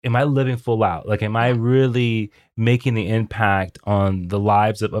am I living full out? Like, am I really making the impact on the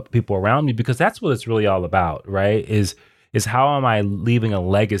lives of people around me? Because that's what it's really all about, right? Is how am I leaving a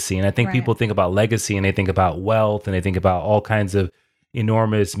legacy? And I think people think about legacy and they think about wealth and they think about all kinds of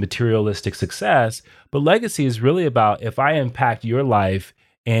enormous materialistic success. But legacy is really about if I impact your life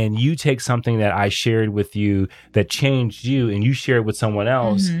and you take something that I shared with you that changed you and you share it with someone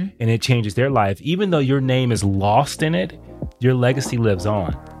else and it changes their life, even though your name is lost in it, your legacy lives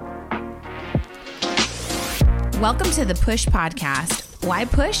on. Welcome to the Push Podcast. Why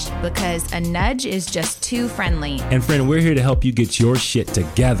push? Because a nudge is just too friendly. And friend, we're here to help you get your shit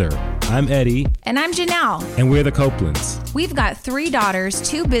together. I'm Eddie. And I'm Janelle. And we're the Copelands. We've got 3 daughters,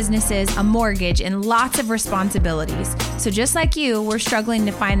 2 businesses, a mortgage, and lots of responsibilities. So just like you, we're struggling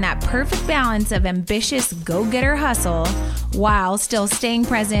to find that perfect balance of ambitious go-getter hustle while still staying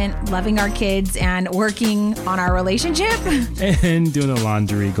present, loving our kids, and working on our relationship. And doing the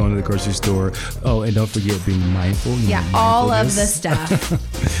laundry, going to the grocery store. Oh, and don't forget being mindful. Yeah, all of the stuff.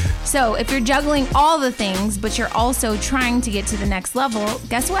 So if you're juggling all the things, but you're also trying to get to the next level,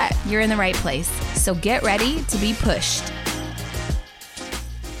 guess what? You're in the right place. So get ready to be pushed.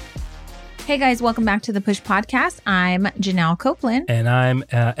 Hey guys, welcome back to the Push Podcast. I'm Janelle Copeland. And I'm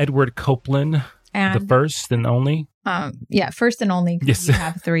Edward Copeland, and the first and only. First and only because you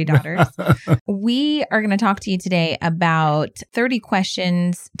have 3 daughters. We are going to talk to you today about 30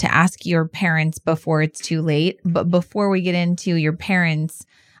 questions to ask your parents before it's too late. But before we get into your parents,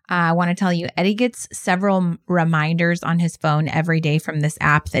 I want to tell you, Eddie gets several reminders on his phone every day from this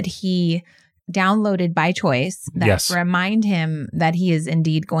app that he downloaded by choice that remind him that he is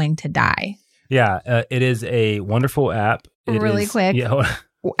indeed going to die. Yeah, it is a wonderful app. Really quick. Yeah.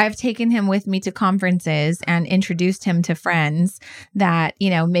 I've taken him with me to conferences and introduced him to friends that,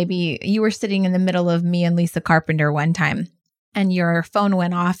 maybe you were sitting in the middle of me and Lisa Carpenter one time and your phone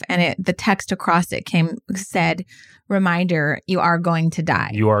went off and the text across it said, reminder, you are going to die.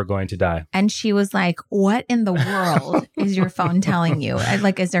 You are going to die. And she was like, what in the world is your phone telling you?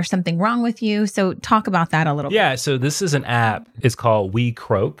 Like, is there something wrong with you? So talk about that a little bit. Yeah. So this is an app. It's called We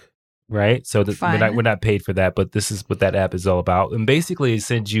Croak. Right. So we're not paid for that, but this is what that app is all about. And basically it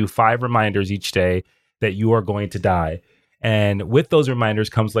sends you 5 reminders each day that you are going to die. And with those reminders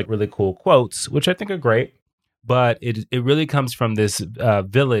comes like really cool quotes, which I think are great. But it really comes from this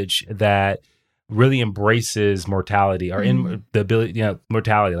village that really embraces mortality or in the ability,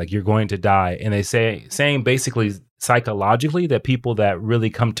 mortality, like you're going to die. And they saying basically psychologically that people that really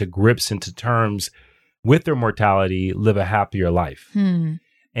come to grips and to terms with their mortality live a happier life.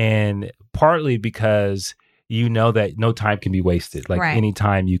 And partly because you know that no time can be wasted, like any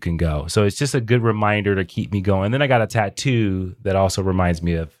time you can go. So it's just a good reminder to keep me going. And then I got a tattoo that also reminds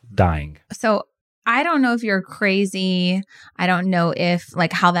me of dying. So I don't know if you're crazy. I don't know if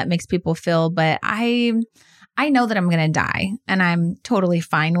how that makes people feel, but I know that I'm going to die and I'm totally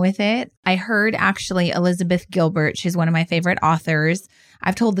fine with it. I heard actually Elizabeth Gilbert, she's one of my favorite authors.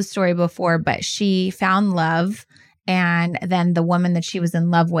 I've told the story before, but she found love. And then the woman that she was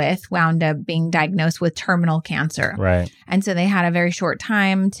in love with wound up being diagnosed with terminal cancer. Right. And so they had a very short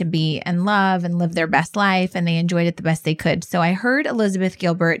time to be in love and live their best life, and they enjoyed it the best they could. So I heard Elizabeth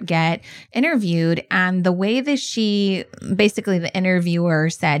Gilbert get interviewed, and the way that the interviewer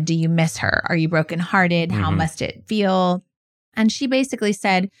said, do you miss her? Are you brokenhearted? How must it feel? And she basically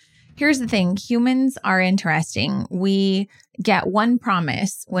said, here's the thing. Humans are interesting. We get one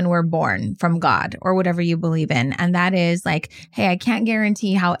promise when we're born from God or whatever you believe in. And that is hey, I can't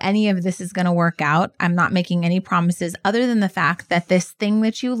guarantee how any of this is going to work out. I'm not making any promises other than the fact that this thing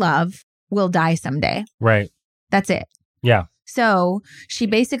that you love will die someday. Right. That's it. Yeah. So she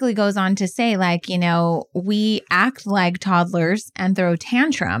basically goes on to say, we act like toddlers and throw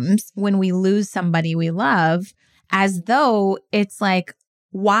tantrums when we lose somebody we love, as though it's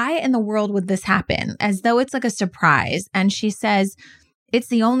why in the world would this happen? As though it's a surprise. And she says, it's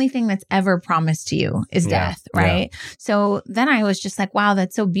the only thing that's ever promised to you is death, right? Yeah. So then I was just wow,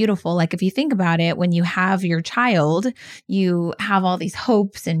 that's so beautiful. If you think about it, when you have your child, you have all these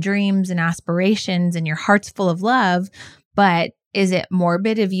hopes and dreams and aspirations and your heart's full of love. But is it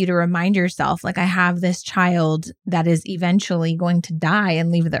morbid of you to remind yourself, I have this child that is eventually going to die and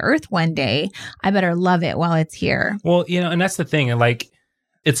leave the earth one day. I better love it while it's here. Well, and that's the thing.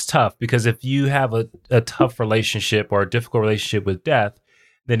 It's tough because if you have a tough relationship or a difficult relationship with death,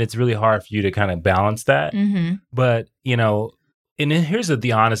 then it's really hard for you to kind of balance that. But, and then here's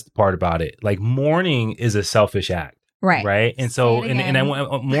the honest part about it. Mourning is a selfish act. Right. Right. And so,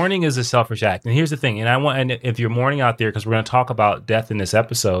 mourning is a selfish act. And here's the thing. And if you're mourning out there, because we're going to talk about death in this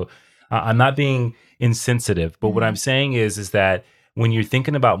episode, I'm not being insensitive, but what I'm saying is that when you're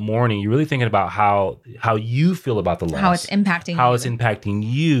thinking about mourning, you're really thinking about how you feel about the loss, how it's impacting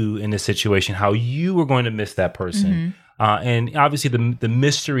you in this situation, how you were going to miss that person. And obviously the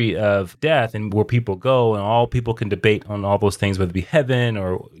mystery of death and where people go, and all people can debate on all those things, whether it be heaven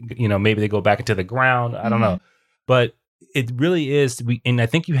or, maybe they go back into the ground. I don't know. But it really is. And I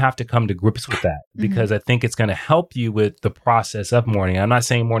think you have to come to grips with that, because I think it's going to help you with the process of mourning. I'm not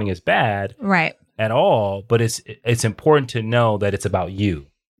saying mourning is bad at all, but it's important to know that it's about you.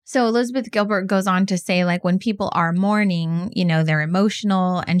 So Elizabeth Gilbert goes on to say, like, when people are mourning, they're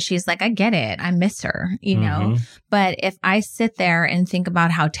emotional, and she's like, I get it. I miss her, know, but if I sit there and think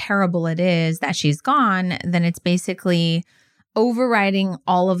about how terrible it is that she's gone, then it's basically overriding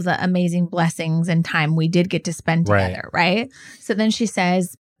all of the amazing blessings and time we did get to spend together. Right. So then she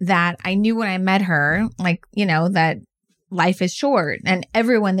says that I knew when I met her, like, that life is short, and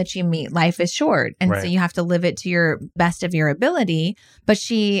everyone that you meet, life is short. And so you have to live it to your best of your ability. But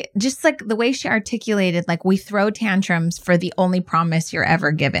she just, like, the way she articulated, like, we throw tantrums for the only promise you're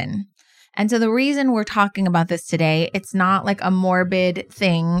ever given. And so the reason we're talking about this today, it's not like a morbid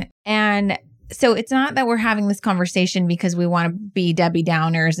thing. And so it's not that we're having this conversation because we want to be Debbie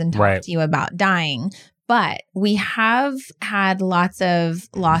Downers and talk to you about dying, but we have had lots of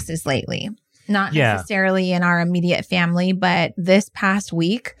losses lately. Not necessarily in our immediate family, but this past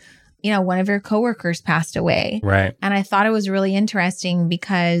week, one of your coworkers passed away. Right. And I thought it was really interesting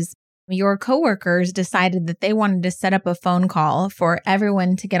because your coworkers decided that they wanted to set up a phone call for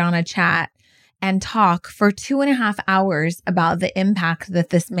everyone to get on a chat and talk for 2.5 hours about the impact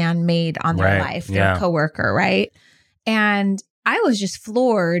that this man made on their life, their coworker, right? And I was just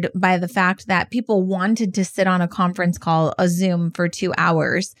floored by the fact that people wanted to sit on a conference call, a Zoom, for 2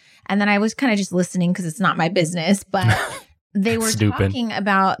 hours. And then I was kind of just listening because it's not my business, but they were talking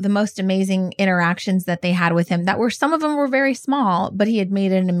about the most amazing interactions that they had with him, that were, some of them were very small, but he had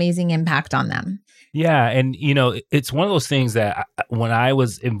made an amazing impact on them. Yeah. And, it's one of those things that when I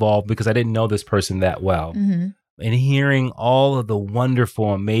was involved, because I didn't know this person that well, and hearing all of the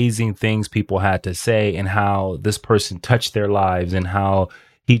wonderful, amazing things people had to say, and how this person touched their lives, and how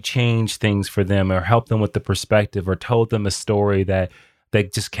he changed things for them, or helped them with the perspective, or told them a story that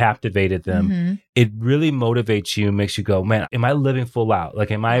just captivated them. It really motivates you, makes you go, man, am I living full out?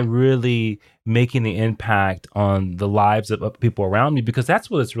 Like, am I really making the impact on the lives of people around me? Because that's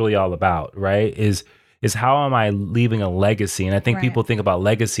what it's really all about, right? Is how am I leaving a legacy? And I think people think about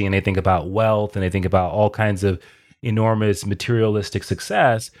legacy, and they think about wealth, and they think about all kinds of enormous materialistic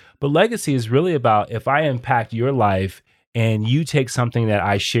success. But legacy is really about, if I impact your life and you take something that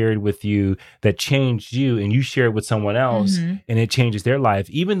I shared with you that changed you, and you share it with someone else and it changes their life,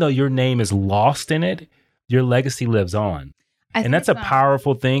 even though your name is lost in it, your legacy lives on. And that's a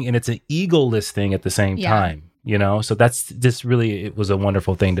powerful thing. And it's an egoless thing at the same time. So that's just really, it was a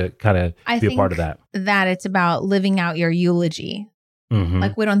wonderful thing to kind of be a part of that. That it's about living out your eulogy.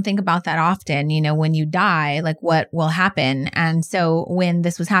 Like, we don't think about that often, when you die, like, what will happen. And so when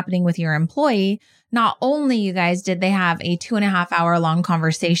this was happening with your employee, not only, you guys, did they have a 2.5 hour long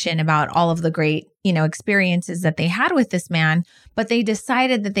conversation about all of the great, experiences that they had with this man, but they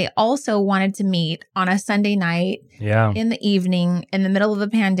decided that they also wanted to meet on a Sunday night in the evening, in the middle of a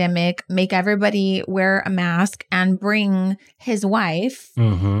pandemic, make everybody wear a mask, and bring his wife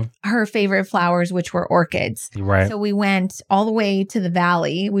her favorite flowers, which were orchids. Right. So we went all the way to the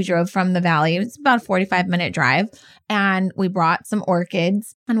valley. We drove from the valley. It's about a 45-minute drive. And we brought some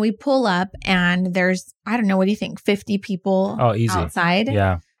orchids, and we pull up, and there's, I don't know, what do you think? 50 people outside?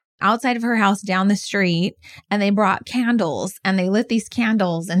 Yeah. Outside of her house down the street, and they brought candles, and they lit these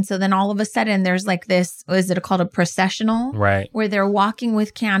candles. And so then all of a sudden there's like this, is it called a processional? Right. Where they're walking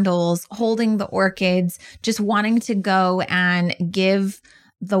with candles, holding the orchids, just wanting to go and give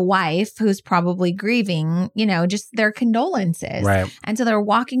the wife, who's probably grieving, just their condolences. Right. And so they're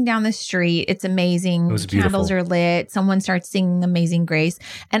walking down the street. It's amazing. It was beautiful. Candles are lit. Someone starts singing Amazing Grace.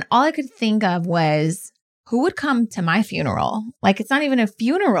 And all I could think of was, who would come to my funeral? Like, it's not even a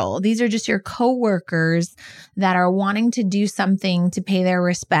funeral. These are just your coworkers that are wanting to do something to pay their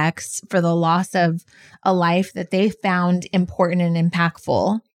respects for the loss of a life that they found important and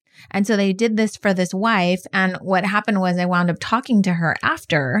impactful. And so they did this for this wife. And what happened was, I wound up talking to her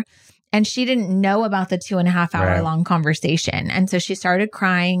after, and she didn't know about the 2.5 hour long conversation. And so she started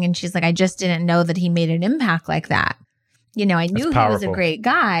crying, and she's like, I just didn't know that he made an impact like that. I knew he was a great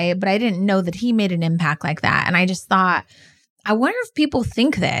guy, but I didn't know that he made an impact like that. And I just thought, I wonder if people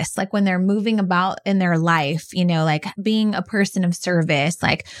think this, like, when they're moving about in their life, like being a person of service,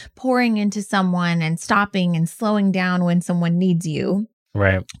 like pouring into someone and stopping and slowing down when someone needs you.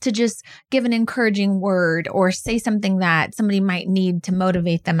 Right. To just give an encouraging word or say something that somebody might need to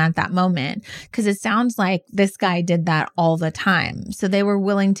motivate them at that moment. Because it sounds like this guy did that all the time. So they were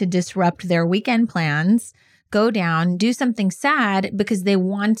willing to disrupt their weekend plans, go down, do something sad because they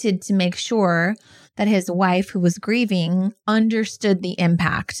wanted to make sure that his wife, who was grieving, understood the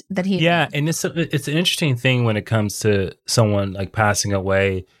impact that he made. And it's an interesting thing when it comes to someone like passing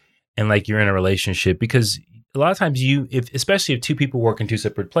away and like you're in a relationship, because a lot of times especially if two people work in two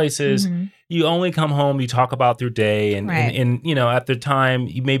separate places, you only come home, you talk about their day and at the time,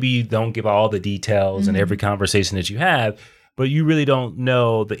 maybe you don't give all the details in every conversation that you have, but you really don't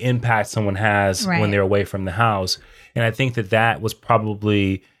know the impact someone has when they're away from the house. And I think that was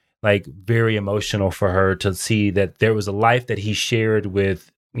probably like very emotional for her to see that there was a life that he shared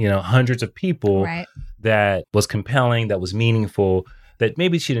with, hundreds of people that was compelling, that was meaningful, that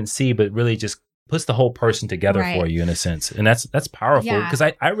maybe she didn't see, but really just puts the whole person together for you in a sense. And that's powerful because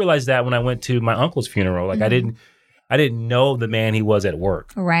I realized that when I went to my uncle's funeral, like I didn't know the man he was at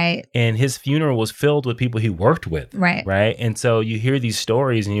work. Right. And his funeral was filled with people he worked with. Right. Right. And so you hear these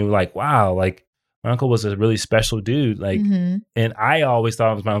stories and you're like, wow, like my uncle was a really special dude. Like, and I always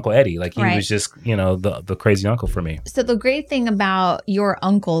thought it was my Uncle Eddie. Like he was just, the crazy uncle for me. So the great thing about your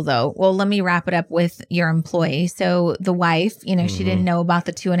uncle though, well, let me wrap it up with your employee. So the wife, she didn't know about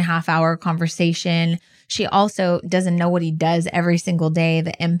the 2.5 hour conversation. She also doesn't know what he does every single day,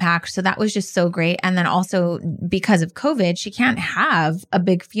 the impact. So that was just so great. And then also because of COVID, she can't have a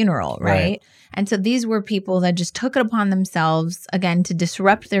big funeral, right? And so these were people that just took it upon themselves, again, to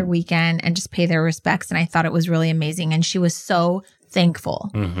disrupt their weekend and just pay their respects. And I thought it was really amazing. And she was so thankful.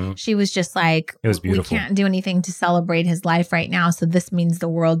 She was just like, it was beautiful. We can't do anything to celebrate his life right now. So this means the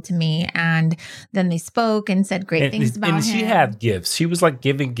world to me. And then they spoke and said great things about him. And she had gifts. She was like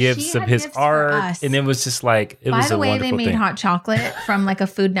giving gifts of his art. And it was just like, it was a wonderful thing. By the way, they made hot chocolate from like a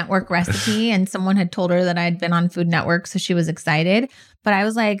Food Network recipe. And someone had told her that I'd been on Food Network. So she was excited. But I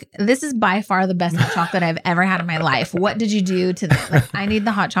was like, this is by far the best hot chocolate I've ever had in my life. What did you do to this? Like, I need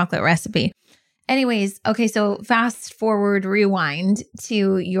the hot chocolate recipe. Anyways, okay, so fast forward, rewind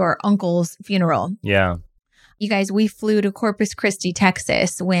to your uncle's funeral. Yeah. You guys, we flew to Corpus Christi,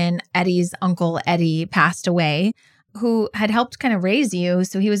 Texas when Eddie's uncle Eddie passed away, who had helped kind of raise you.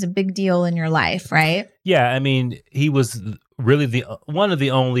 So he was a big deal in your life, right? Yeah, I mean, he was really one of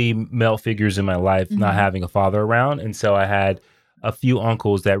the only male figures in my life not having a father around. And so I had a few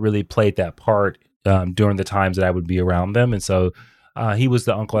uncles that really played that part during the times that I would be around them. And so he was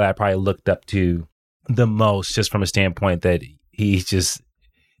the uncle that I probably looked up to the most, just from a standpoint that we just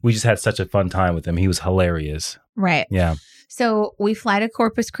had such a fun time with him. He was hilarious. Right. Yeah. So we fly to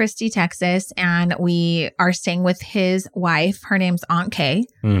Corpus Christi, Texas, and we are staying with his wife. Her name's Aunt Kay.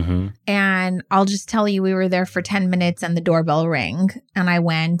 And I'll just tell you, we were there for 10 minutes and the doorbell rang. And I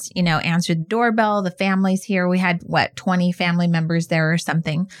went, answered the doorbell. The family's here. We had, 20 family members there or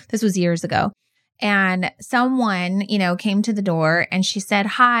something. This was years ago. And someone, came to the door and she said,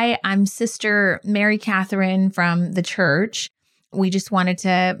 "Hi, I'm Sister Mary Catherine from the church. We just wanted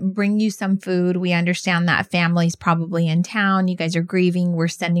to bring you some food. We understand that family's probably in town. You guys are grieving. We're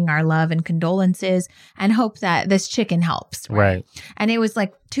sending our love and condolences and hope that this chicken helps." Right. And it was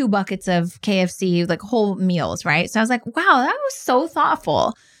like 2 buckets of KFC, like whole meals, right? So I was like, wow, that was so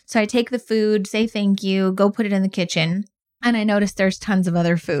thoughtful. So I take the food, say thank you, go put it in the kitchen. And I noticed there's tons of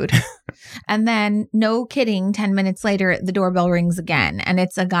other food. And then, no kidding, 10 minutes later, the doorbell rings again. And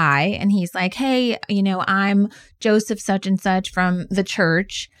it's a guy. And he's like, "Hey, I'm Joseph such and such from the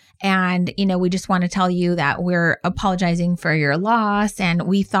church. And, we just want to tell you that we're apologizing for your loss. And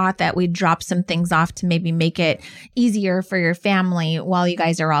we thought that we'd drop some things off to maybe make it easier for your family while you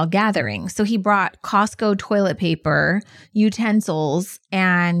guys are all gathering." So he brought Costco toilet paper, utensils,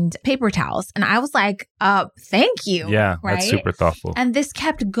 and paper towels. And I was like, thank you. Yeah, right? That's super thoughtful. And this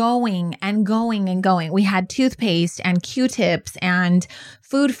kept going and going and going. We had toothpaste and Q-tips and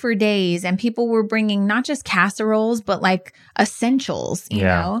food for days. And people were bringing not just casseroles, but like essentials, you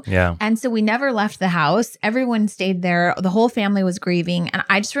know? Yeah. And so we never left the house. Everyone stayed there. The whole family was grieving. And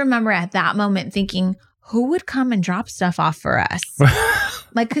I just remember at that moment thinking, who would come and drop stuff off for us?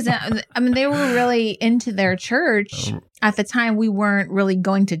 Like, because they were really into their church. At the time, we weren't really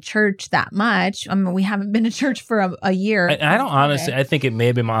going to church that much. We haven't been to church for a year. I don't honestly, I think it may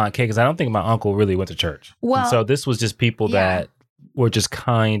have been my Aunt Kay, because I don't think my uncle really went to church. Well, and so this was just people that were just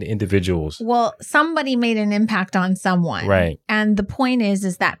kind individuals. Well, somebody made an impact on someone. Right. And the point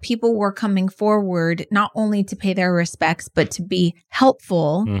is that people were coming forward not only to pay their respects, but to be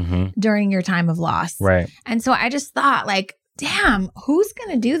helpful during your time of loss. Right. And so I just thought, like, damn, who's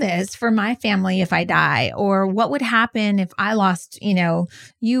going to do this for my family if I die? Or what would happen if I lost,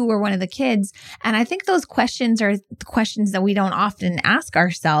 you or one of the kids? And I think those questions are the questions that we don't often ask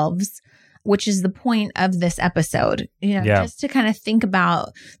ourselves, which is the point of this episode, just to kind of think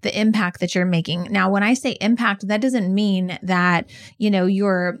about the impact that you're making. Now, when I say impact, that doesn't mean that,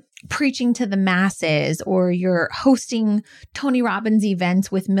 you're preaching to the masses or you're hosting Tony Robbins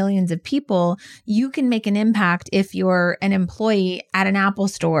events with millions of people. You can make an impact if you're an employee at an Apple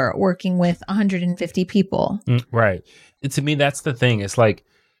store working with 150 people. Right. And to me, that's the thing. It's like,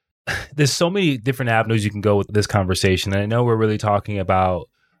 there's so many different avenues you can go with this conversation. And I know we're really talking about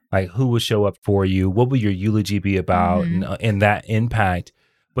like who would show up for you, what would your eulogy be about, and that impact.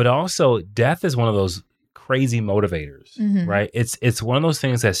 But also, death is one of those crazy motivators, right? It's one of those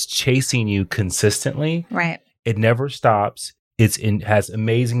things that's chasing you consistently. Right. It never stops. Has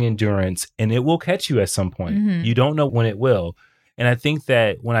amazing endurance, and it will catch you at some point. You don't know when it will. And I think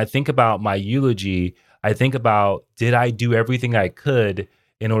that when I think about my eulogy, I think about, did I do everything I could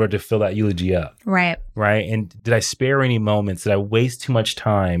in order to fill that eulogy up? Right. Right. And did I spare any moments? Did I waste too much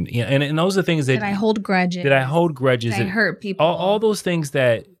time? And those are things that... Did I hold grudges? Did I hold grudges? Did I hurt people? All those things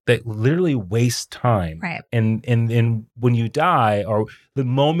that literally waste time. Right. And when you die, or the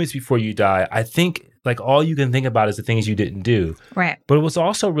moments before you die, I think like all you can think about is the things you didn't do. Right. But it was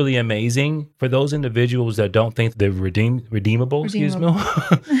also really amazing for those individuals that don't think they're redeemable. Excuse me.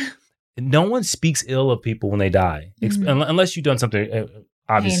 No one speaks ill of people when they die, unless you've done something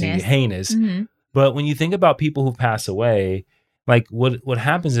obviously heinous. But when you think about people who pass away, like what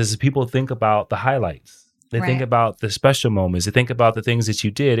happens is people think about the highlights. They think about the special moments. They think about the things that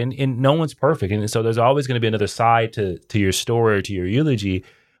you did, and no one's perfect. And so there's always going to be another side to your story or to your eulogy.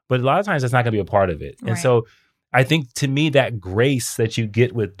 But a lot of times that's not going to be a part of it. And so I think, to me, that grace that you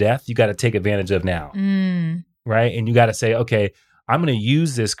get with death, you got to take advantage of now. Right. And you got to say, okay, I'm going to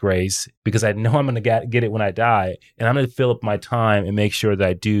use this grace because I know I'm going to get it when I die. And I'm going to fill up my time and make sure that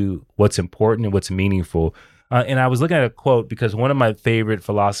I do what's important and what's meaningful. And I was looking at a quote because one of my favorite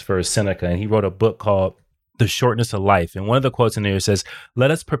philosophers, Seneca, and he wrote a book called The Shortness of Life. And one of the quotes in there says,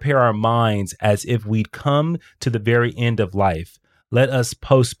 "Let us prepare our minds as if we'd come to the very end of life. Let us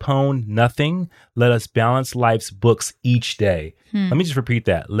postpone nothing. Let us balance life's books each day." Let me just repeat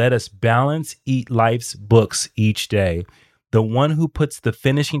that. Let us balance life's books each day. The one who puts the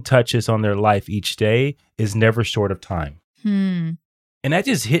finishing touches on their life each day is never short of time. And that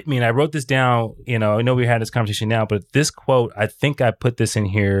just hit me. And I wrote this down. I know we had this conversation now, but this quote, I think I put this in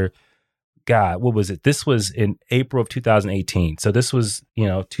here. God, what was it? This was in April of 2018. So this was,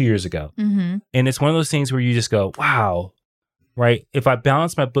 2 years ago. And it's one of those things where you just go, wow. Right. If I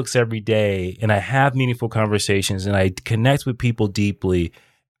balance my books every day and I have meaningful conversations and I connect with people deeply,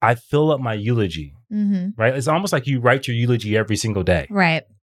 I fill up my eulogy. Right. It's almost like you write your eulogy every single day. Right.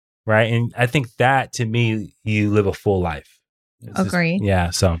 Right. And I think that, to me, you live a full life. Agree.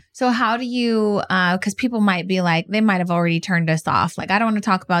 So how do you, because people might be like, they might have already turned us off. Like, I don't want to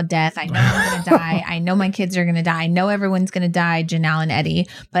talk about death. I know I'm going to die. I know my kids are going to die. I know everyone's going to die, Janelle and Eddie.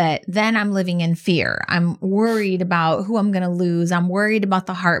 But then I'm living in fear. I'm worried about who I'm going to lose. I'm worried about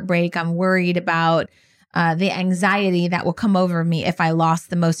the heartbreak. I'm worried about the anxiety that will come over me if I lost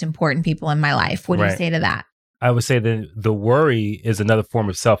the most important people in my life. What do you say to that? I would say that the worry is another form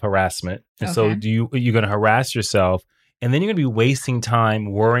of self-harassment. And so you're going to harass yourself. And then you're going to be wasting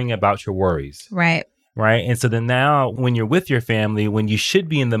time worrying about your worries. Right. Right. And so then now when you're with your family, when you should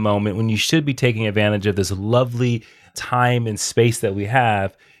be in the moment, when you should be taking advantage of this lovely time and space that we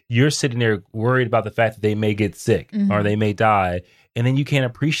have, you're sitting there worried about the fact that they may get sick or they may die. And then you can't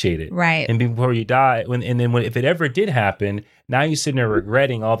appreciate it. Right. And before you die, if it ever did happen, now you're sitting there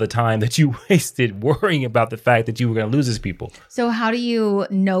regretting all the time that you wasted worrying about the fact that you were going to lose these people. So how do you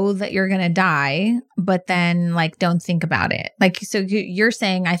know that you're going to die, but then don't think about it? So you're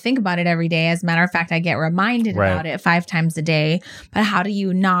saying, I think about it every day. As a matter of fact, I get reminded about it 5 times a day. But how do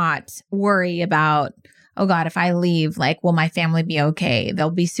you not worry about, oh God, if I leave, will my family be okay?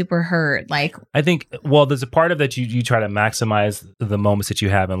 They'll be super hurt. I think, there's a part of that you try to maximize the moments that you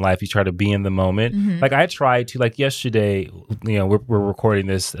have in life. You try to be in the moment. I tried to, yesterday, we're recording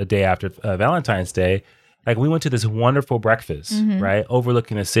this a day after Valentine's Day. We went to this wonderful breakfast, right?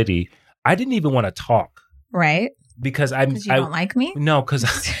 Overlooking the city. I didn't even want to talk. Right. Because you don't like me? No,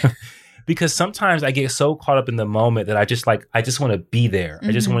 because sometimes I get so caught up in the moment that I just want to be there.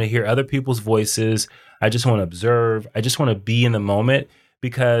 I just want to hear other people's voices. I just want to observe. I just want to be in the moment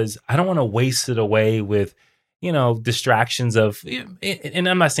because I don't want to waste it away with, distractions of, and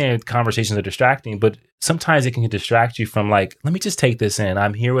I'm not saying conversations are distracting, but sometimes it can distract you from like, let me just take this in.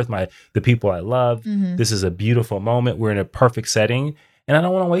 I'm here with the people I love. Mm-hmm. This is a beautiful moment. We're in a perfect setting and I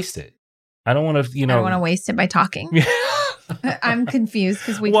don't want to waste it. I don't want to, I don't want to waste it by talking. I'm confused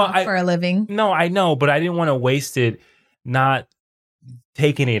because we talk for a living. No, I know, but I didn't want to waste it not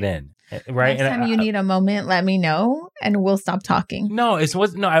taking it in. Right. Next time you need a moment, let me know and we'll stop talking. No, that's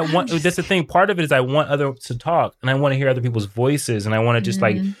the thing. Part of it is I want others to talk and I want to hear other people's voices. And I want to just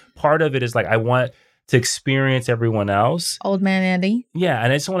like, part of it is like, I want to experience everyone else. Old man Andy. Yeah.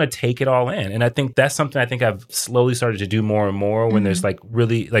 And I just want to take it all in. And I think that's something I think I've slowly started to do more and more when there's like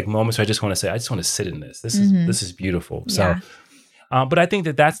really like moments where I just want to say, I just want to sit in this. This is beautiful. So, but I think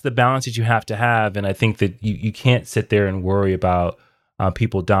that's the balance that you have to have. And I think that you can't sit there and worry about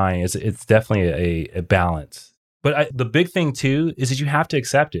people dying. It's definitely a balance. But the big thing too is that you have to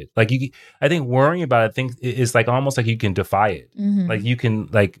accept it. Like I think worrying about it, I think is like almost like you can defy it. Like you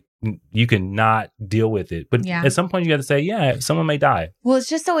can not deal with it. But at some point you got to say, yeah, someone may die. Well, it's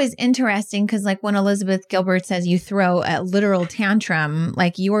just always interesting because like when Elizabeth Gilbert says you throw a literal tantrum,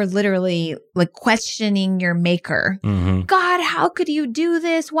 like you're literally like questioning your maker. God, how could you do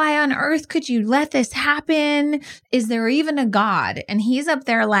this? Why on earth could you let this happen? Is there even a God? And he's up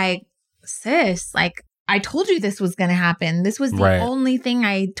there like, sis, like, I told you this was going to happen. This was the only thing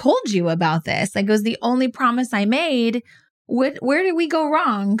I told you about this. Like it was the only promise I made. Where did we go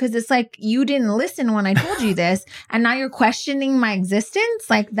wrong? Because it's like you didn't listen when I told you this, and now you're questioning my existence.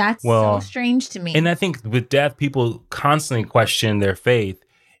 Like that's so strange to me. And I think with death, people constantly question their faith.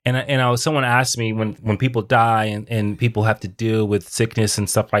 And someone asked me when people die and people have to deal with sickness and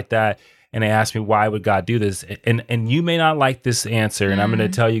stuff like that, and they asked me why would God do this? And you may not like this answer, and I'm going to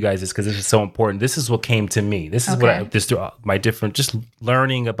tell you guys this because this is so important. This is what came to me. This is what just through my different, just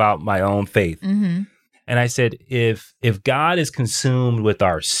learning about my own faith. And I said, if God is consumed with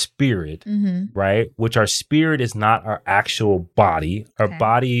our spirit, right, which our spirit is not our actual body, our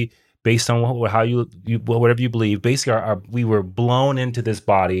body, based on how you whatever you believe, basically we were blown into this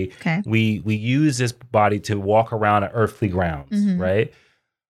body. We use this body to walk around on earthly grounds, right?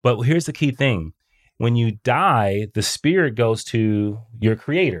 But here's the key thing. When you die, the spirit goes to your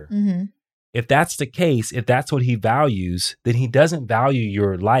creator. If that's the case, if that's what he values, then he doesn't value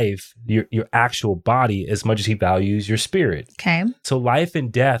your life, your actual body, as much as he values your spirit. Okay. So life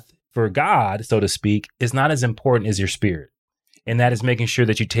and death for God, so to speak, is not as important as your spirit. And that is making sure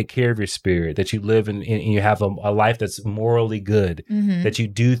that you take care of your spirit, that you live and you have a life that's morally good, that you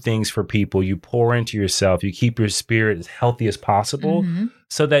do things for people, you pour into yourself, you keep your spirit as healthy as possible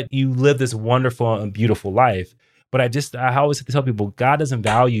so that you live this wonderful and beautiful life. But I always have to tell people, God doesn't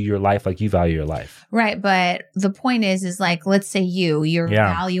value your life like you value your life. Right. But the point is like, let's say you're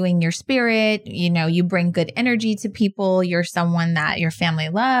valuing your spirit, you bring good energy to people. You're someone that your family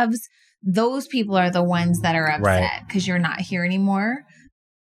loves. Those people are the ones that are upset because you're not here anymore.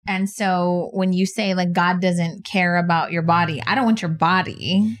 And so when you say like God doesn't care about your body, I don't want your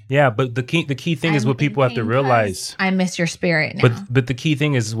body. Yeah, but the key thing is what people have to realize. I miss your spirit now. But the key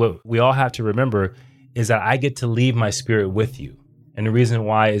thing is what we all have to remember is that I get to leave my spirit with you. And the reason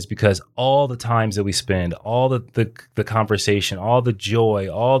why is because all the times that we spend, all the conversation, all the joy,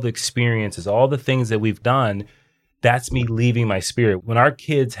 all the experiences, all the things that we've done, that's me leaving my spirit. When our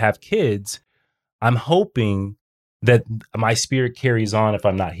kids have kids, I'm hoping that my spirit carries on if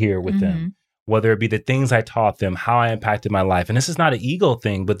I'm not here with them, whether it be the things I taught them, how I impacted my life. And this is not an ego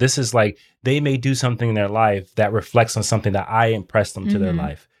thing, but this is like they may do something in their life that reflects on something that I impressed them to their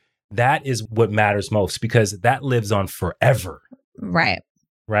life. That is what matters most because that lives on forever. Right.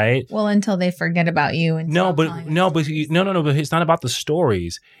 Right. Well, until they forget about you. And but it's not about the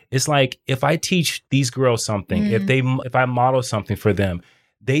stories. It's like if I teach these girls something, if I model something for them,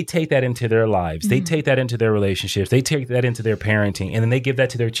 they take that into their lives. They take that into their relationships. They take that into their parenting, and then they give that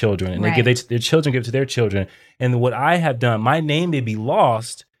to their children, and their children give it to their children. And what I have done, my name may be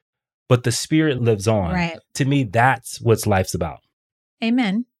lost, but the spirit lives on. Right. To me, that's what life's about.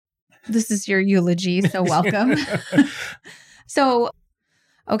 Amen. This is your eulogy, so welcome. So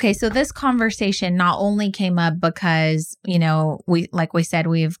this conversation not only came up because, we said,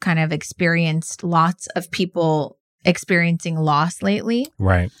 we've kind of experienced lots of people experiencing loss lately.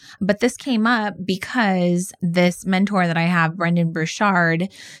 Right. But this came up because this mentor that I have, Brendan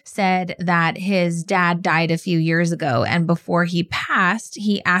Burchard, said that his dad died a few years ago. And before he passed,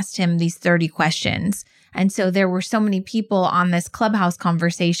 he asked him these 30 questions. And so there were so many people on this Clubhouse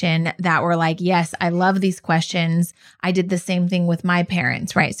conversation that were like, yes, I love these questions. I did the same thing with my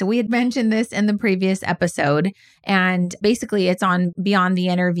parents, right? So we had mentioned this in the previous episode. And basically it's on Beyond the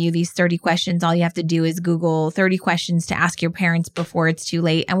Interview, these 30 questions. All you have to do is Google 30 questions to ask your parents before it's too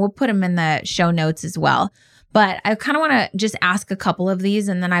late. And we'll put them in the show notes as well. But I kind of want to just ask a couple of these,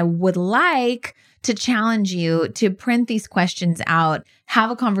 and then I would like to challenge you to print these questions out, have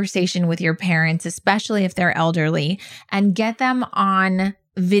a conversation with your parents, especially if they're elderly, and get them on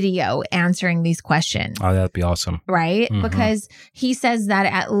video answering these questions. Oh, that'd be awesome. Right? Mm-hmm. Because he says that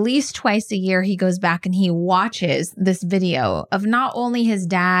at least twice a year, he goes back and he watches this video of not only his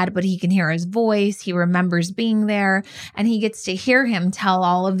dad, but he can hear his voice. He remembers being there, and he gets to hear him tell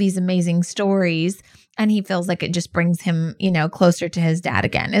all of these amazing stories. And he feels like it just brings him, closer to his dad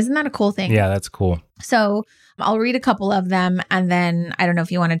again. Isn't that a cool thing? Yeah, that's cool. So I'll read a couple of them, and then I don't know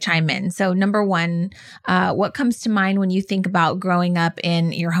if you want to chime in. So number one, what comes to mind when you think about growing up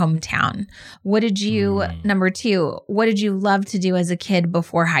in your hometown? Number two, what did you love to do as a kid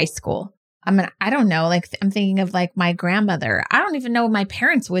before high school? I don't know. Like, I'm thinking of like my grandmother. I don't even know what my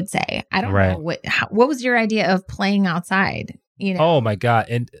parents would say. I don't know. What was your idea of playing outside? Oh my God.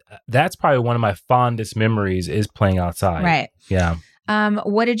 And that's probably one of my fondest memories is playing outside. Right. Yeah.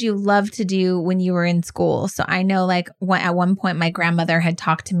 What did you love to do when you were in school? So I know at one point my grandmother had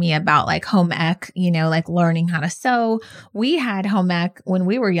talked to me about like home ec, like learning how to sew. We had home ec when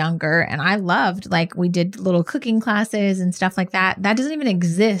we were younger, and I loved, we did little cooking classes and stuff like that. That doesn't even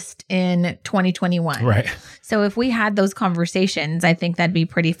exist in 2021. Right. So if we had those conversations, I think that'd be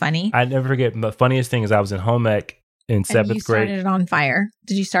pretty funny. I never forget. The funniest thing is I was in home ec in 7th grade. You started it on fire.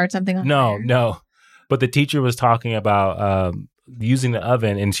 Did you start something on fire? No. But the teacher was talking about using the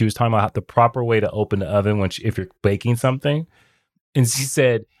oven, and she was talking about the proper way to open the oven if you're baking something. And she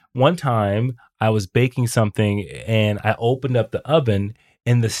said, one time I was baking something and I opened up the oven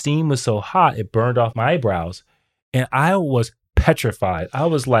and the steam was so hot, it burned off my eyebrows. And I was petrified. I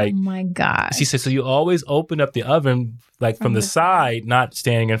was like, oh my God. She said, so you always open up the oven from the side, not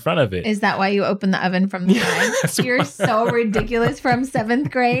standing in front of it. Is that why you open the oven from the side? You're so ridiculous from 7th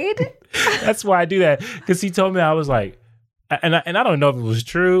grade. That's why I do that. Because he told me, I was like, and I don't know if it was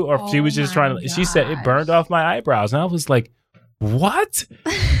true or if she was just trying to, she said it burned off my eyebrows. And I was like, what?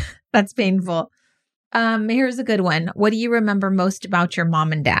 That's painful. Here's a good one. What do you remember most about your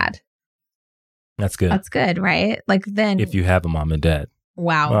mom and dad? That's good. That's good, right? If you have a mom and dad.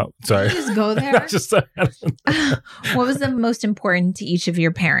 Wow. Well, sorry. Did you just go there? What was the most important to each of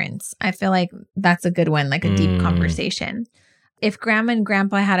your parents? I feel like that's a good one, like a deep conversation. If grandma and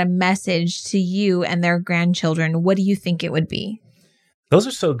grandpa had a message to you and their grandchildren, what do you think it would be? Those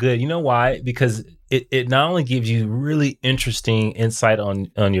are so good. You know why? Because it not only gives you really interesting insight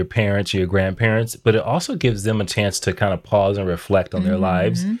on your parents or your grandparents, but it also gives them a chance to kind of pause and reflect on their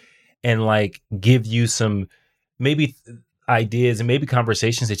lives and give you some maybe ideas and maybe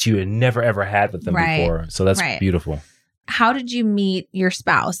conversations that you had never, ever had with them before. So that's beautiful. How did you meet your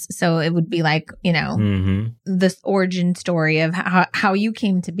spouse? So it would be this origin story of how you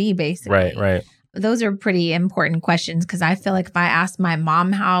came to be, basically. Right. Those are pretty important questions because I feel like if I asked my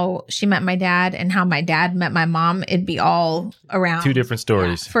mom how she met my dad and how my dad met my mom, it'd be all around. Two different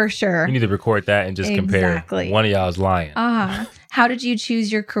stories. Yeah, for sure. You need to record that and just compare. One of y'all is lying. How did you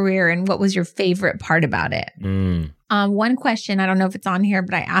choose your career and what was your favorite part about it? One question, I don't know if it's on here,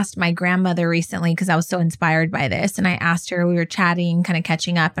 but I asked my grandmother recently because I was so inspired by this. And I asked her, we were chatting, kind of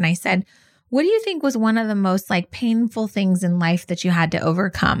catching up. And I said, what do you think was one of the most painful things in life that you had to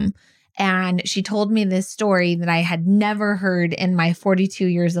overcome? And she told me this story that I had never heard in my 42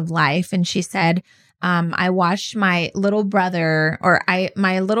 years of life. And she said, I watched my little brother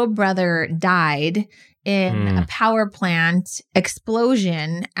died in a power plant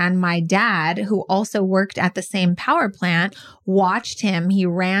explosion. And my dad, who also worked at the same power plant, watched him. He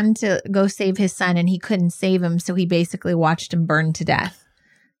ran to go save his son and he couldn't save him. So he basically watched him burn to death.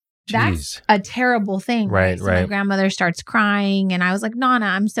 That's a terrible thing. Right. My grandmother starts crying and I was like, Nana,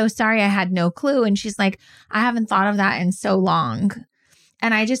 I'm so sorry. I had no clue. And she's like, I haven't thought of that in so long.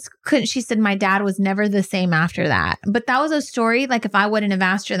 And I just couldn't. She said, my dad was never the same after that. But that was a story. If I wouldn't have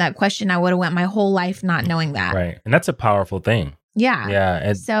asked her that question, I would have went my whole life not knowing that. Right. And that's a powerful thing. Yeah. Yeah.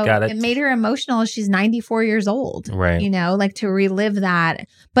 And so it made her emotional. She's 94 years old. Right. To relive that.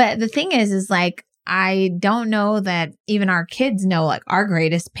 But the thing is I don't know that even our kids know our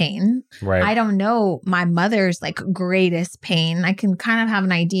greatest pain. Right. I don't know my mother's greatest pain. I can kind of have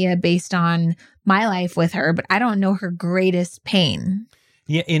an idea based on my life with her, but I don't know her greatest pain.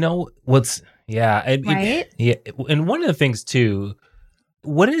 Yeah. And one of the things too,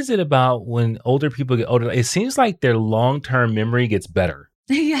 What is it about when older people get older? It seems like their long-term memory gets better.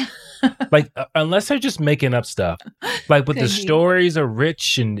 Yeah. Like, unless they're just making up stuff. Like, but the stories are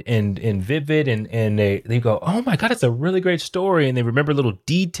rich and vivid, and they go, oh my God, it's a really great story. And they remember little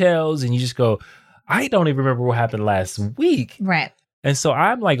details, and you just go, I don't even remember what happened last week. Right. And so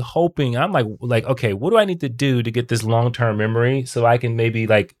I'm like hoping, I'm like, okay, what do I need to do to get this long-term memory so I can maybe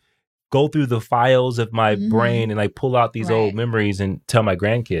like go through the files of my brain and like pull out these old memories and tell my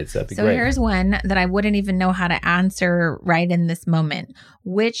grandkids? That'd be great. So here's one that I wouldn't even know how to answer right in this moment.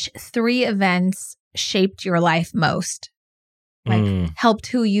 Which 3 events shaped your life most? Like helped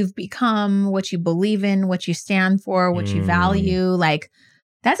who you've become, what you believe in, what you stand for, what you value. Like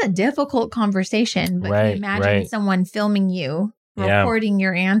that's a difficult conversation. But can you imagine someone filming you, recording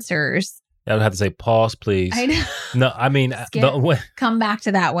your answers? I would have to say, pause, please. I know. No, I mean, come back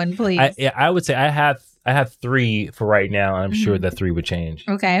to that one, please. I would say I have 3 for right now. And I'm sure that 3 would change.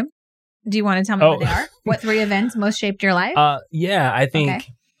 Okay. Do you want to tell me what they are? What 3 events most shaped your life? Yeah, I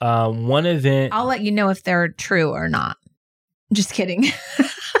think one event. I'll let you know if they're true or not. Just kidding.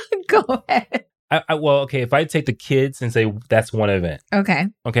 Go ahead. Okay. If I take the kids and say that's one event. Okay.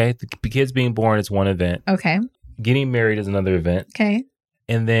 Okay. The kids being born is one event. Okay. Getting married is another event. Okay.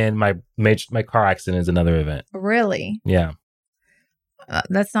 And then my car accident is another event. Really? Yeah.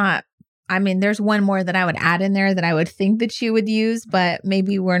 That's not, I mean, there's one more that I would add in there that I would think that you would use, but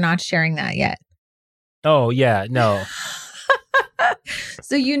maybe we're not sharing that yet. Oh, yeah. No.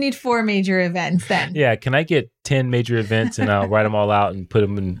 So you need 4 major events then. Yeah. Can I get 10 major events and I'll write them all out and put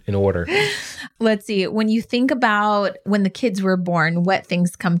them in order? Let's see. When you think about when the kids were born, what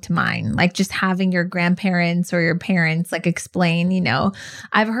things come to mind? Like just having your grandparents or your parents like explain,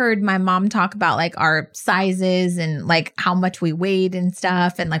 I've heard my mom talk about like our sizes and like how much we weighed and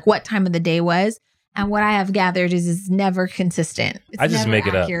stuff and like what time of the day was. And what I have gathered is it's never consistent. I just make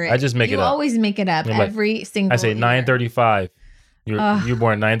it up. You always make it up every single I say 9:35. You're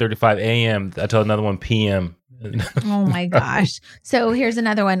born at 9:35 a.m. I tell another one p.m. Oh my gosh. So here's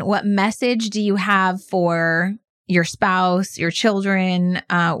another one. What message do you have for your spouse, your children?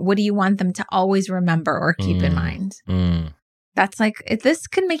 What do you want them to always remember or keep in mind? That's like, this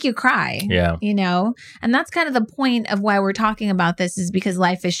can make you cry. Yeah. And that's kind of the point of why we're talking about this, is because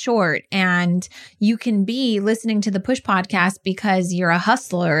life is short and you can be listening to the Push Podcast because you're a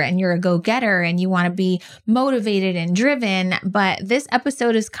hustler and you're a go-getter and you want to be motivated and driven. But this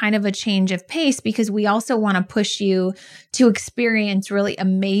episode is kind of a change of pace because we also want to push you to experience really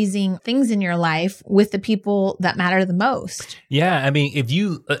amazing things in your life with the people that matter the most. Yeah. I mean,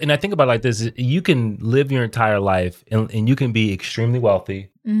 and I think about it like this, you can live your entire life and you can be extremely wealthy.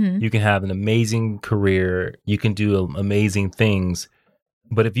 You can have an amazing career. You can do amazing things.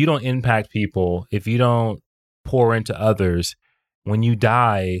 But if you don't impact people, if you don't pour into others, when you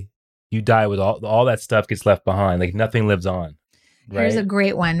die with all that stuff gets left behind. Like nothing lives on. Right? Here's a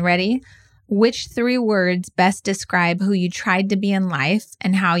great one. Ready? Which 3 words best describe who you tried to be in life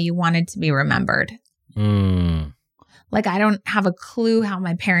and how you wanted to be remembered? Like, I don't have a clue how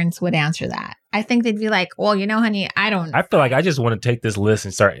my parents would answer that. I think they'd be like, well, honey, I feel like I just want to take this list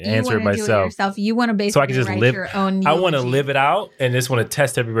and start answering myself. You want to basically so I can just write your own eulogy. I want to live it out and just want to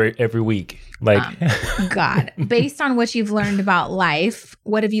test every week. Like, God, based on what you've learned about life,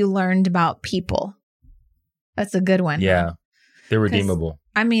 what have you learned about people? That's a good one. Yeah, they're redeemable.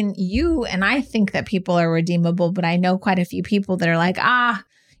 I mean, you and I think that people are redeemable, but I know quite a few people that are like,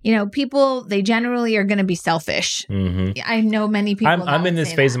 people, they generally are going to be selfish. I know many people. I'm in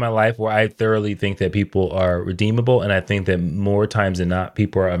this phase of my life where I thoroughly think that people are redeemable. And I think that more times than not,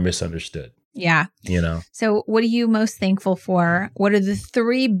 people are misunderstood. Yeah. So what are you most thankful for? What are the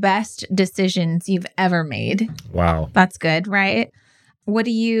 3 best decisions you've ever made? Wow. That's good, right? What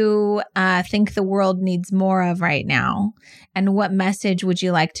do you think the world needs more of right now? And what message would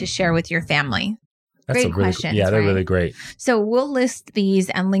you like to share with your family? That's great questions. Yeah, they're really great. So we'll list these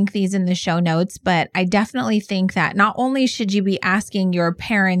and link these in the show notes. But I definitely think that not only should you be asking your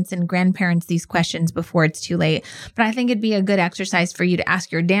parents and grandparents these questions before it's too late, but I think it'd be a good exercise for you to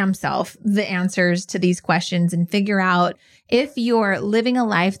ask your damn self the answers to these questions and figure out if you're living a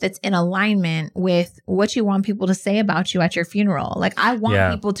life that's in alignment with what you want people to say about you at your funeral. Like, I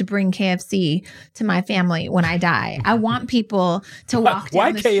want people to bring KFC to my family when I die. I want people to walk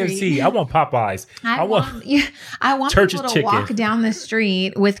down the street. Why KFC? I want Popeyes. I want people to walk down the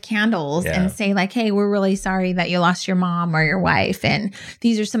street with candles and say like, hey, we're really sorry that you lost your mom or your wife. And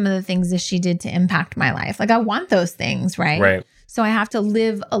these are some of the things that she did to impact my life. Like, I want those things, right? Right. So I have to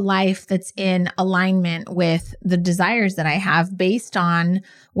live a life that's in alignment with the desires that I have based on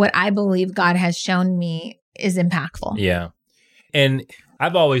what I believe God has shown me is impactful. Yeah. And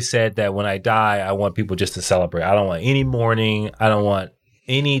I've always said that when I die, I want people just to celebrate. I don't want any mourning. I don't want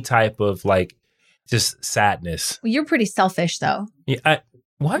any type of like just sadness. Well, you're pretty selfish though. Yeah.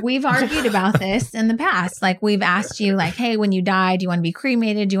 What? We've argued about this in the past. Like we've asked you like, hey, when you die, do you want to be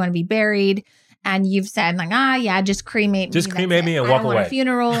cremated? Do you want to be buried? And you've said like, yeah, just cremate me. Just cremate me and walk away. I don't want a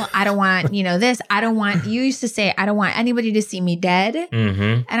funeral. I don't want, this. I don't want, you used to say, I don't want anybody to see me dead.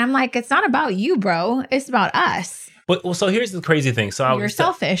 Mm-hmm. And I'm like, it's not about you, bro. It's about us. But so here's the crazy thing. So you're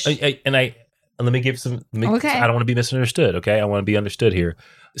selfish. Let me give some, okay. I don't want to be misunderstood. Okay. I want to be understood here.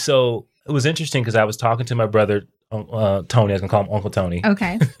 So it was interesting because I was talking to my brother, Tony, I was going to call him Uncle Tony.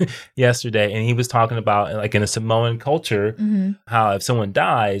 Okay. yesterday. And he was talking about like in a Samoan culture, how if someone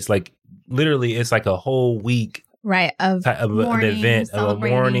dies, like literally it's like a whole week. Right. Of mourning, an event, of a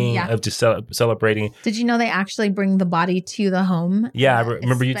mourning, of just celebrating. Did you know they actually bring the body to the home? Yeah. I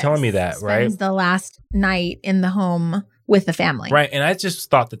remember you telling me that, right? Spends the last night in the home with the family. Right. And I just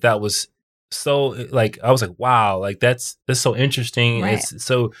thought that was so like, I was like, wow, like that's so interesting. Right. It's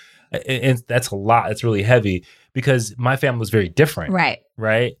so, and that's a lot. It's really heavy because my family was very different. Right.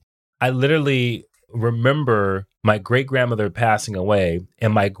 Right. I literally remember my great grandmother passing away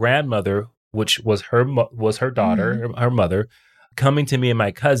and my grandmother, which was her daughter, her mother, coming to me and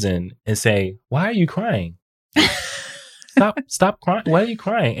my cousin and saying, "Why are you crying? Stop crying. Why are you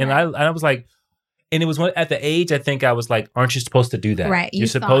crying?" And I was like, and it was at the age I think I was like, "Aren't you supposed to do that? Right? You're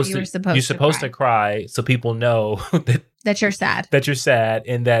supposed to cry so people know that you're sad. That you're sad,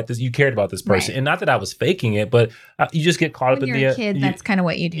 and that you cared about this person. Right. And not that I was faking it, but you just get caught up in the a kid. That's kind of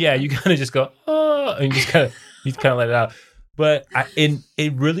what you do. Yeah, you kind of just go, oh, and you kind of let it out. But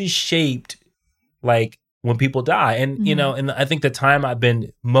it really shaped like when people die, and and I think the time I've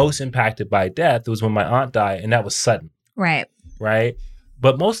been most impacted by death was when my aunt died, and that was sudden. Right. Right.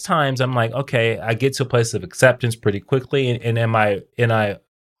 But most times I'm like, okay, I get to a place of acceptance pretty quickly, and am I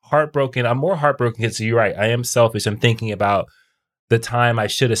heartbroken? I'm more heartbroken because you're right. I am selfish. I'm thinking about the time I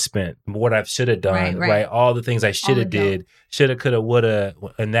should have spent, what I should have done, right? All the things I should have did, shoulda, coulda, woulda,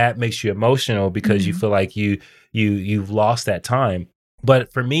 and that makes you emotional because you feel like you've lost that time.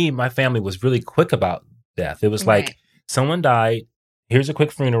 But for me, my family was really quick about death. It was like someone died. Here's a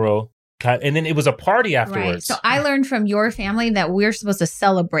quick funeral. And then it was a party afterwards. Right. So I learned from your family that we're supposed to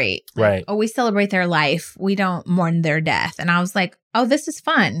celebrate. Like, right. Oh, we celebrate their life. We don't mourn their death. And I was like, oh, this is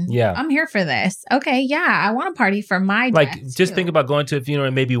fun. Yeah. I'm here for this. Okay. Yeah. I want a party for my death. Like, just think about going to a funeral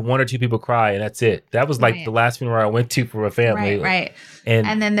and maybe one or two people cry and that's it. That was like the last funeral I went to for a family. Right.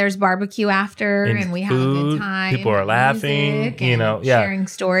 And then there's barbecue after and we have a good time. People are laughing, sharing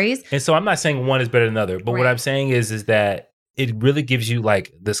stories. And so I'm not saying one is better than the other, but what I'm saying is that it really gives you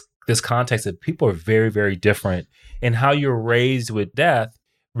like this context that people are very, very different, and how you're raised with death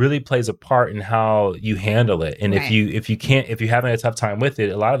really plays a part in how you handle it. And if you're having a tough time with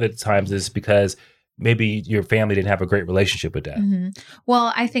it, a lot of the times is because maybe your family didn't have a great relationship with death. Mm-hmm.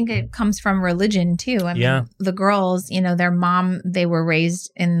 Well, I think it comes from religion too. I mean, the girls, their mom, they were raised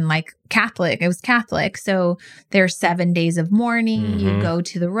in like Catholic. It was Catholic. So there's 7 days of mourning. Mm-hmm. You go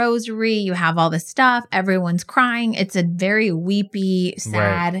to the rosary. You have all this stuff. Everyone's crying. It's a very weepy,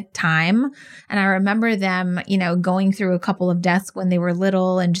 sad time. And I remember them, going through a couple of deaths when they were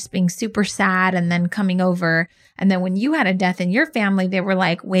little and just being super sad and then coming over. And then when you had a death in your family, they were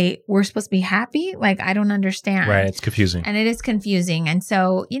like, wait, we're supposed to be happy? Like, I don't understand. Right. It's confusing. And it is confusing. And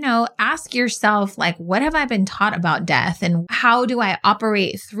so, ask yourself, like, what have I been taught about death? And how do I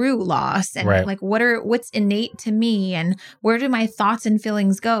operate through loss? And like, what's innate to me? And where do my thoughts and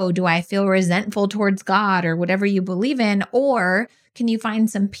feelings go? Do I feel resentful towards God or whatever you believe in? Or can you find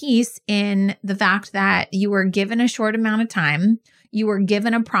some peace in the fact that you were given a short amount of time? You were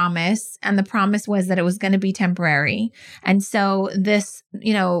given a promise, and the promise was that it was going to be temporary. And so this,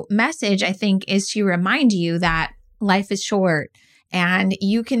 message, I think, is to remind you that life is short and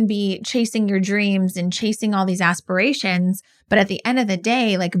you can be chasing your dreams and chasing all these aspirations. But at the end of the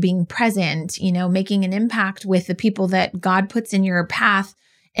day, like being present, making an impact with the people that God puts in your path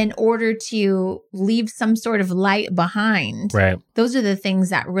in order to leave some sort of light behind. Right. Those are the things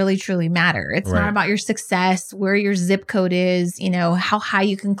that really, truly matter. It's not about your success, where your zip code is, how high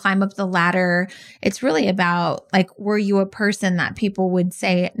you can climb up the ladder. It's really about like, were you a person that people would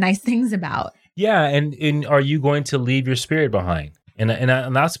say nice things about? Yeah. And are you going to leave your spirit behind? And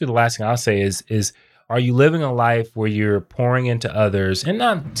that's be the last thing I'll say is are you living a life where you're pouring into others and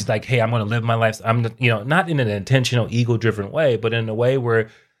not just like, hey, I'm going to live my life. I'm, not in an intentional, ego-driven way, but in a way where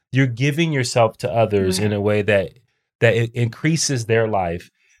you're giving yourself to others in a way that it increases their life,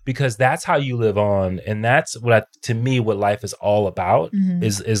 because that's how you live on. And that's to me, what life is all about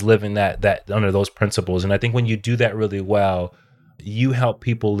is living that under those principles. And I think when you do that really well, you help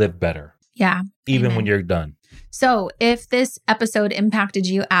people live better. Yeah. Even when you're done. So if this episode impacted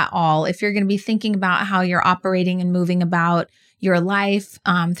you at all, if you're going to be thinking about how you're operating and moving about your life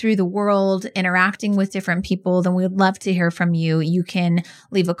through the world, interacting with different people, then we'd love to hear from you. You can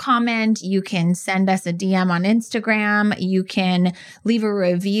leave a comment. You can send us a DM on Instagram. You can leave a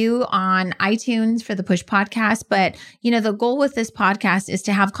review on iTunes for the Push Podcast. But, the goal with this podcast is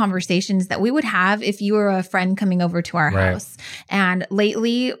to have conversations that we would have if you were a friend coming over to our house. And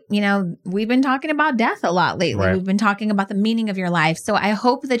lately, we've been talking about death a lot lately. We've been talking about the meaning of your life. So I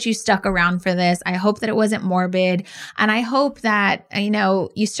hope that you stuck around for this. I hope that it wasn't morbid. And I hope that,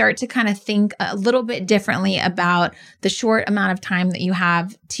 you start to kind of think a little bit differently about the short amount of time that you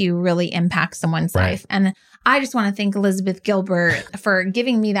have to really impact someone's life. And I just want to thank Elizabeth Gilbert for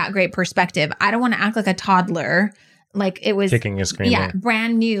giving me that great perspective. I don't want to act like a toddler. Like it was kicking and screaming. Yeah,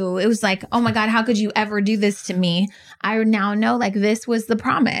 brand new. It was like, oh my God, how could you ever do this to me? I now know like this was the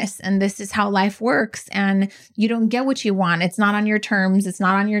promise and this is how life works. And you don't get what you want. It's not on your terms. It's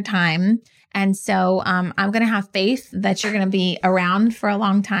not on your time. And so I'm going to have faith that you're going to be around for a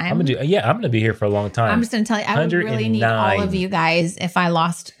long time. I'm going to be here for a long time. I'm just going to tell you, I would really need all of you guys if I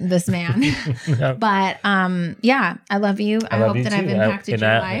lost this man. But I love you. I hope that I've impacted your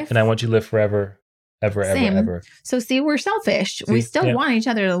life. And I want you to live forever. Ever. So see, we're selfish. We still want each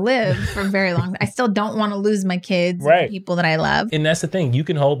other to live for very long. I still don't want to lose my kids and people that I love. And that's the thing. You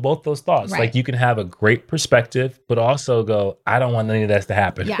can hold both those thoughts. Like you can have a great perspective, but also go, I don't want any of that to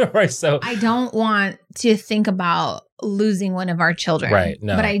happen. Yeah. So I don't want to think about losing one of our children.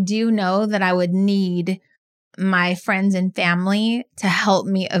 No. But I do know that I would need my friends and family to help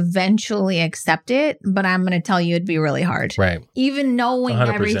me eventually accept it. But I'm going to tell you, it'd be really hard. Even knowing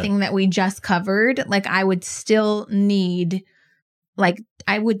 100%. Everything that we just covered, like I would still need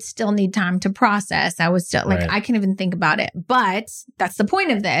time to process. I would still I can't even think about it, but that's the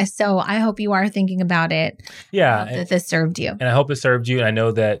point of this. So I hope you are thinking about it. Yeah. That this served you. And I hope it served you. I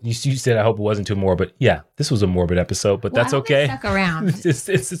know that you said, I hope it wasn't too morbid. Yeah, this was a morbid episode, but that's okay. Stuck around.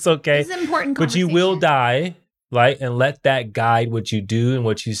 It's okay. It's an important conversation. But you will die, and let that guide what you do and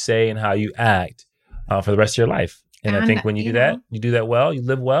what you say and how you act for the rest of your life. And I think when you do that well, you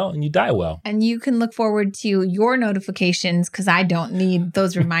live well and you die well. And you can look forward to your notifications because I don't need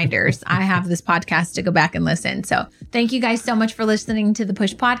those reminders. I have this podcast to go back and listen. So thank you guys so much for listening to the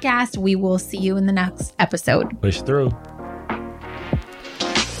Push Podcast. We will see you in the next episode. Push through.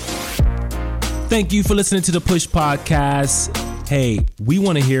 Thank you for listening to the Push Podcast. Hey, we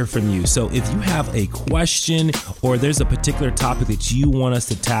want to hear from you. So if you have a question or there's a particular topic that you want us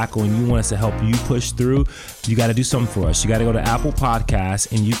to tackle and you want us to help you push through, you got to do something for us. You got to go to Apple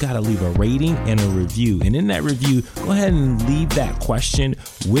Podcasts and you got to leave a rating and a review. And in that review, go ahead and leave that question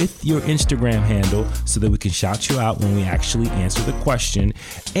with your Instagram handle so that we can shout you out when we actually answer the question.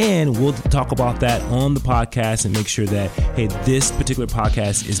 And we'll talk about that on the podcast and make sure that, hey, this particular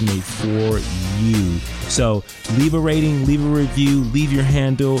podcast is made for you. So leave a rating, leave a review, leave your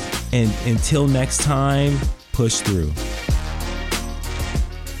handle, and until next time, push through.